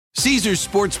Caesars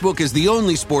Sportsbook is the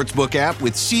only sportsbook app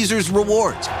with Caesars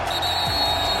Rewards.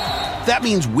 That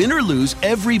means win or lose,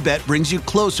 every bet brings you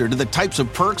closer to the types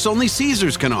of perks only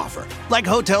Caesars can offer, like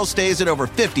hotel stays at over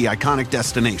 50 iconic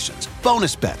destinations,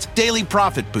 bonus bets, daily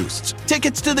profit boosts,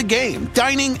 tickets to the game,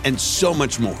 dining, and so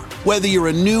much more. Whether you're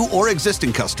a new or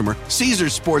existing customer,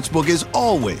 Caesars Sportsbook is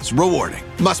always rewarding.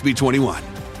 Must be 21.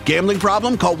 Gambling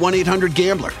problem? Call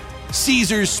 1-800-GAMBLER.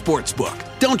 Caesars Sportsbook.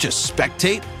 Don't just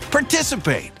spectate,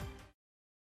 participate.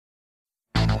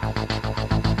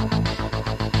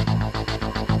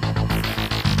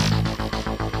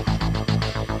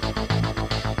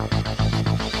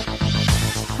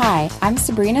 Hi, I'm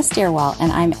Sabrina Stairwell,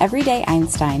 and I'm Everyday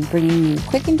Einstein, bringing you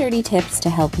quick and dirty tips to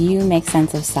help you make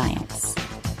sense of science.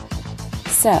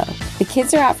 So, the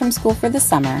kids are out from school for the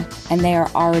summer, and they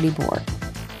are already bored.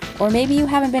 Or maybe you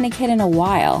haven't been a kid in a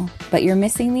while, but you're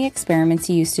missing the experiments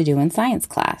you used to do in science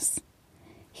class.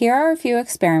 Here are a few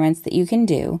experiments that you can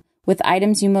do with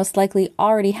items you most likely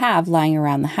already have lying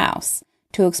around the house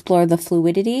to explore the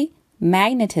fluidity,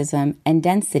 magnetism, and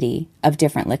density of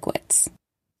different liquids.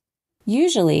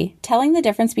 Usually, telling the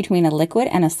difference between a liquid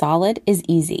and a solid is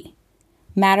easy.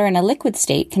 Matter in a liquid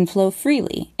state can flow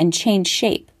freely and change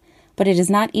shape, but it is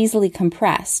not easily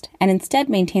compressed and instead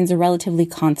maintains a relatively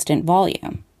constant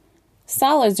volume.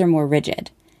 Solids are more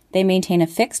rigid. They maintain a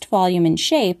fixed volume and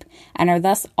shape and are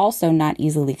thus also not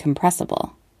easily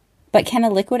compressible. But can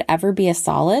a liquid ever be a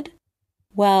solid?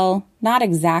 Well, not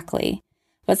exactly,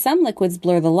 but some liquids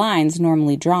blur the lines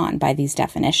normally drawn by these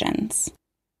definitions.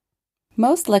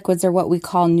 Most liquids are what we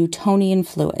call Newtonian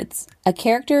fluids, a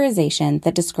characterization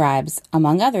that describes,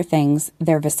 among other things,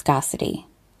 their viscosity.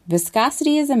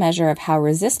 Viscosity is a measure of how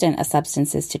resistant a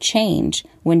substance is to change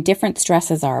when different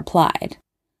stresses are applied.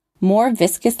 More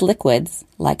viscous liquids,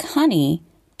 like honey,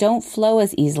 don't flow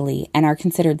as easily and are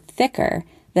considered thicker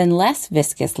than less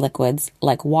viscous liquids,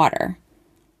 like water.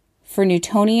 For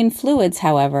Newtonian fluids,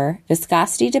 however,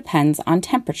 viscosity depends on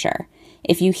temperature.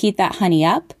 If you heat that honey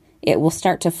up, it will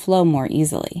start to flow more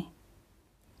easily.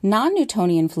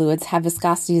 Non-Newtonian fluids have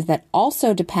viscosities that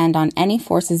also depend on any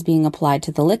forces being applied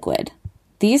to the liquid.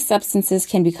 These substances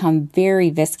can become very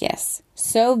viscous,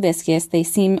 so viscous they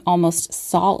seem almost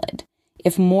solid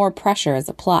if more pressure is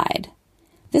applied.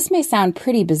 This may sound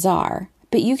pretty bizarre,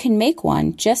 but you can make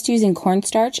one just using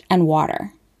cornstarch and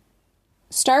water.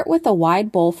 Start with a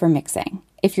wide bowl for mixing.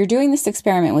 If you're doing this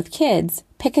experiment with kids,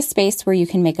 pick a space where you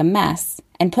can make a mess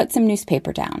and put some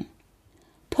newspaper down.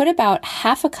 Put about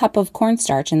half a cup of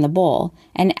cornstarch in the bowl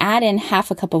and add in half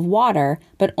a cup of water,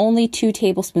 but only 2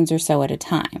 tablespoons or so at a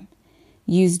time.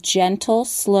 Use gentle,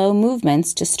 slow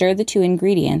movements to stir the 2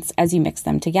 ingredients as you mix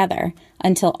them together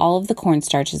until all of the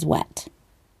cornstarch is wet.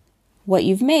 What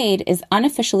you've made is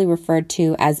unofficially referred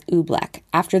to as oobleck,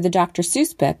 after the Dr.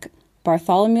 Seuss book,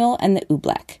 Bartholomew and the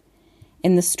Oobleck.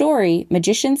 In the story,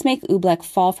 magicians make oobleck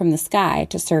fall from the sky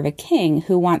to serve a king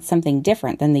who wants something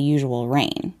different than the usual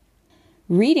rain.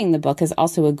 Reading the book is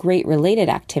also a great related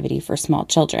activity for small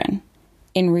children.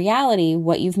 In reality,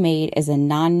 what you've made is a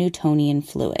non-Newtonian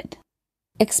fluid.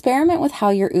 Experiment with how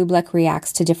your oobleck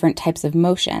reacts to different types of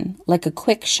motion, like a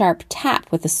quick, sharp tap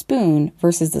with a spoon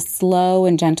versus a slow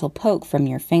and gentle poke from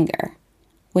your finger.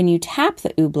 When you tap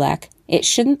the oobleck, it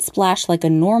shouldn't splash like a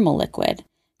normal liquid,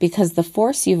 because the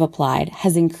force you've applied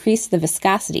has increased the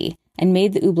viscosity and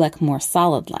made the oobleck more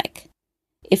solid-like.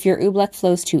 If your oobleck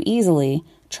flows too easily,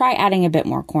 try adding a bit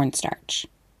more cornstarch.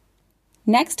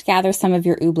 Next, gather some of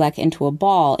your oobleck into a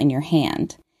ball in your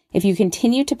hand. If you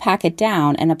continue to pack it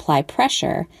down and apply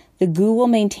pressure, the goo will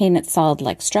maintain its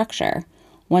solid-like structure.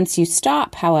 Once you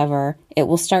stop, however, it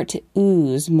will start to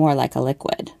ooze more like a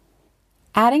liquid.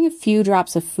 Adding a few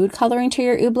drops of food coloring to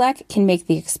your oobleck can make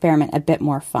the experiment a bit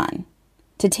more fun.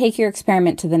 To take your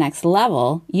experiment to the next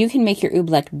level, you can make your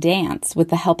oobleck dance with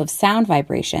the help of sound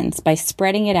vibrations by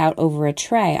spreading it out over a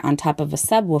tray on top of a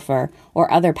subwoofer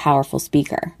or other powerful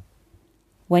speaker.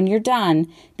 When you're done,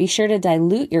 be sure to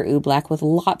dilute your oobleck with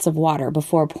lots of water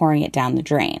before pouring it down the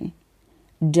drain.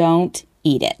 Don't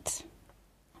eat it.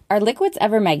 Are liquids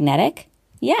ever magnetic?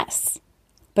 Yes.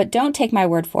 But don't take my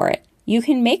word for it. You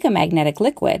can make a magnetic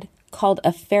liquid, called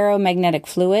a ferromagnetic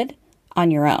fluid,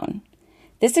 on your own.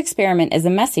 This experiment is a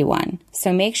messy one,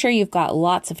 so make sure you've got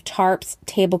lots of tarps,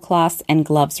 tablecloths, and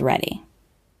gloves ready.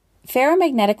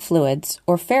 Ferromagnetic fluids,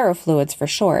 or ferrofluids for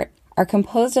short, are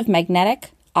composed of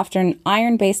magnetic, often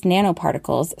iron-based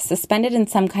nanoparticles suspended in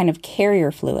some kind of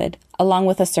carrier fluid, along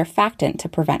with a surfactant to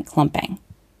prevent clumping.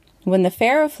 When the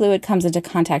ferrofluid comes into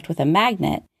contact with a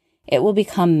magnet, it will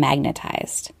become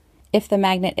magnetized. If the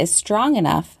magnet is strong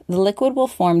enough, the liquid will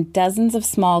form dozens of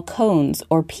small cones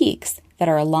or peaks that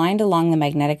are aligned along the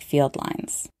magnetic field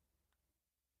lines.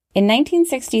 In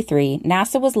 1963,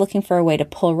 NASA was looking for a way to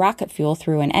pull rocket fuel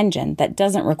through an engine that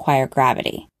doesn't require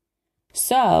gravity.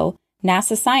 So,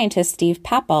 NASA scientist Steve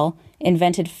Papel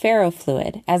invented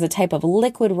ferrofluid as a type of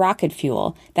liquid rocket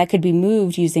fuel that could be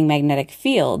moved using magnetic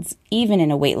fields, even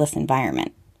in a weightless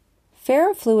environment.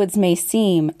 Ferrofluids may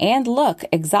seem and look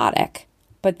exotic,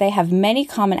 but they have many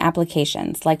common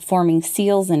applications, like forming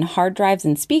seals in hard drives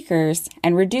and speakers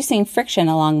and reducing friction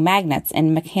along magnets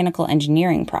in mechanical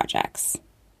engineering projects.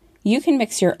 You can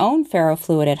mix your own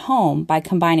ferrofluid at home by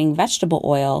combining vegetable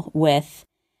oil with,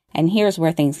 and here's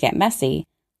where things get messy,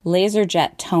 laser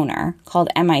jet toner, called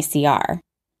MICR,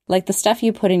 like the stuff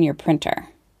you put in your printer.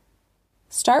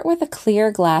 Start with a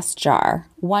clear glass jar.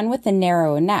 One with a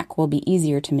narrow neck will be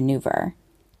easier to maneuver.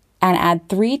 And add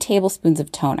 3 tablespoons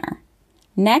of toner.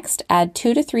 Next, add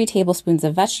 2 to 3 tablespoons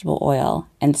of vegetable oil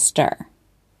and stir.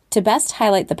 To best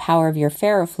highlight the power of your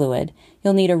ferrofluid,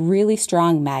 you'll need a really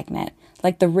strong magnet,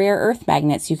 like the rare earth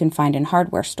magnets you can find in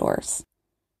hardware stores.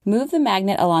 Move the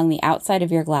magnet along the outside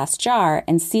of your glass jar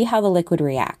and see how the liquid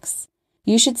reacts.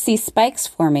 You should see spikes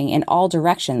forming in all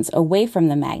directions away from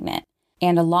the magnet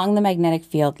and along the magnetic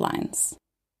field lines.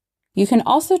 You can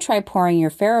also try pouring your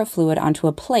ferrofluid onto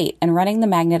a plate and running the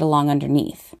magnet along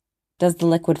underneath. Does the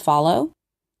liquid follow?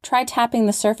 Try tapping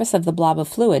the surface of the blob of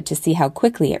fluid to see how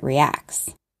quickly it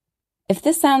reacts. If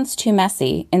this sounds too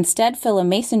messy, instead fill a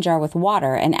mason jar with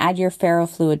water and add your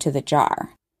ferrofluid to the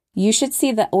jar. You should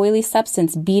see the oily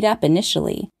substance bead up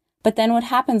initially, but then what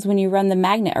happens when you run the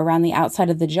magnet around the outside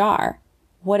of the jar?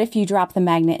 What if you drop the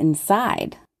magnet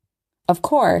inside? Of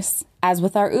course, as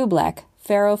with our oobleck,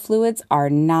 ferrofluids are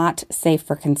not safe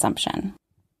for consumption.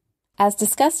 As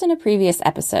discussed in a previous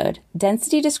episode,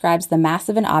 density describes the mass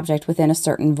of an object within a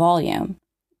certain volume.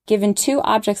 Given 2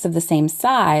 objects of the same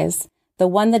size, the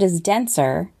one that is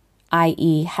denser,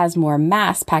 i.e. has more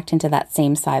mass packed into that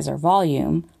same size or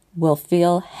volume, will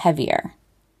feel heavier.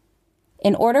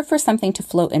 In order for something to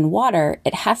float in water,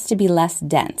 it has to be less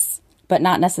dense, but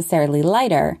not necessarily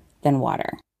lighter than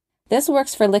water. This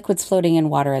works for liquids floating in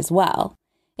water as well.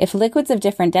 If liquids of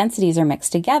different densities are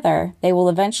mixed together, they will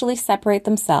eventually separate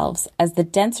themselves as the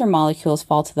denser molecules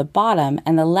fall to the bottom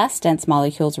and the less dense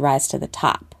molecules rise to the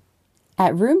top.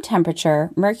 At room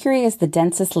temperature, mercury is the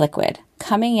densest liquid,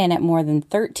 coming in at more than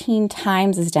 13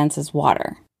 times as dense as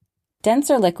water.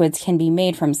 Denser liquids can be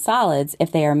made from solids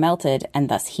if they are melted and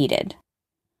thus heated.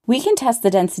 We can test the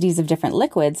densities of different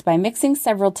liquids by mixing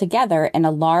several together in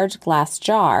a large glass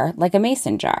jar, like a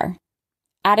mason jar.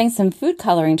 Adding some food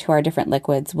coloring to our different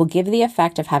liquids will give the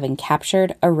effect of having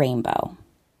captured a rainbow.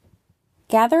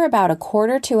 Gather about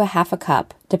 1/4 to 1/2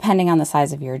 cup, depending on the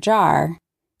size of your jar,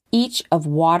 each of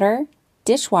water,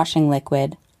 dishwashing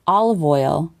liquid, olive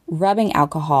oil, rubbing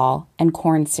alcohol, and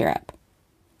corn syrup.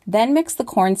 Then mix the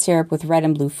corn syrup with red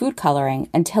and blue food coloring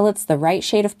until it's the right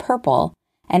shade of purple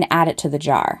and add it to the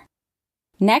jar.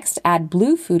 Next, add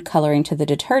blue food coloring to the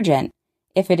detergent,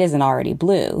 if it isn't already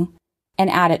blue, and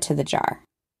add it to the jar.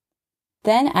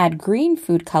 Then add green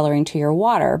food coloring to your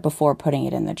water before putting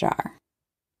it in the jar.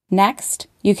 Next,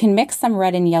 you can mix some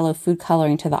red and yellow food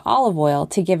coloring to the olive oil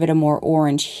to give it a more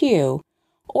orange hue,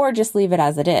 or just leave it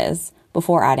as it is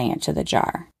before adding it to the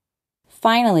jar.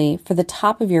 Finally, for the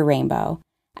top of your rainbow,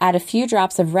 add a few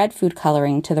drops of red food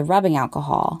coloring to the rubbing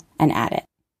alcohol and add it.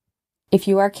 If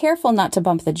you are careful not to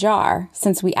bump the jar,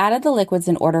 since we added the liquids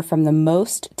in order from the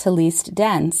most to least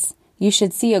dense, you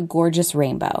should see a gorgeous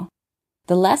rainbow.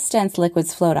 The less dense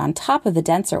liquids float on top of the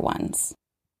denser ones.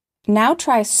 Now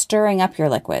try stirring up your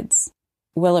liquids.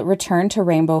 Will it return to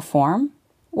rainbow form?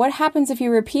 What happens if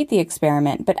you repeat the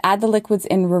experiment but add the liquids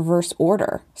in reverse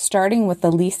order, starting with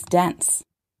the least dense?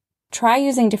 Try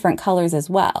using different colors as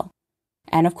well.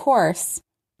 And of course,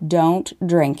 don't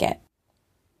drink it.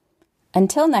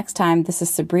 Until next time, this is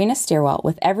Sabrina Stierwalt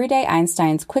with Everyday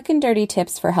Einstein's quick and dirty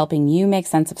tips for helping you make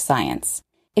sense of science.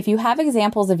 If you have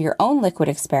examples of your own liquid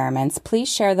experiments, please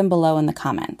share them below in the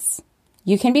comments.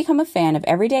 You can become a fan of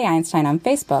Everyday Einstein on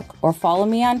Facebook or follow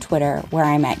me on Twitter where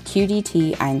I'm at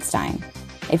QDT Einstein.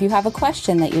 If you have a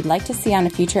question that you'd like to see on a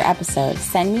future episode,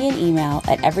 send me an email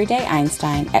at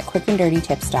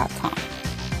everydayeinstein@quickanddirtytips.com.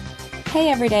 Hey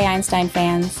Everyday Einstein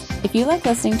fans! If you like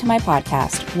listening to my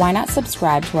podcast, why not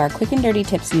subscribe to our Quick and Dirty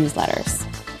Tips newsletters?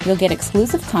 You'll get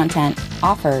exclusive content,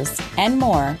 offers, and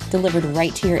more delivered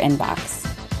right to your inbox.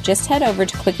 Just head over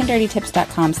to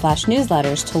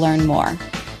quickanddirtytips.com/newsletters to learn more.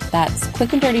 That's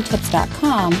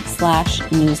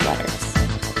quickanddirtytips.com/newsletters.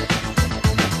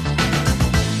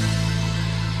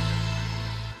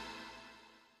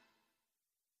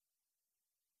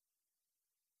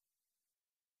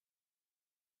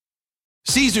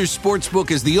 Caesars Sportsbook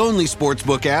is the only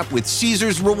sportsbook app with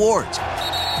Caesars Rewards.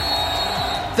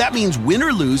 That means win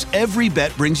or lose, every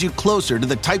bet brings you closer to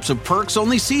the types of perks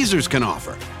only Caesars can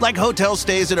offer, like hotel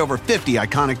stays at over 50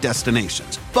 iconic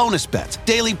destinations, bonus bets,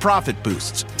 daily profit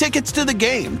boosts, tickets to the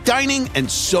game, dining, and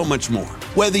so much more.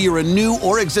 Whether you're a new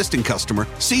or existing customer,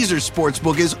 Caesars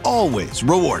Sportsbook is always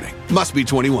rewarding. Must be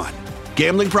 21.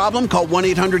 Gambling problem? Call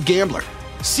 1-800-GAMBLER.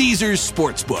 Caesars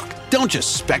Sportsbook. Don't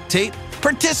just spectate,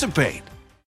 participate.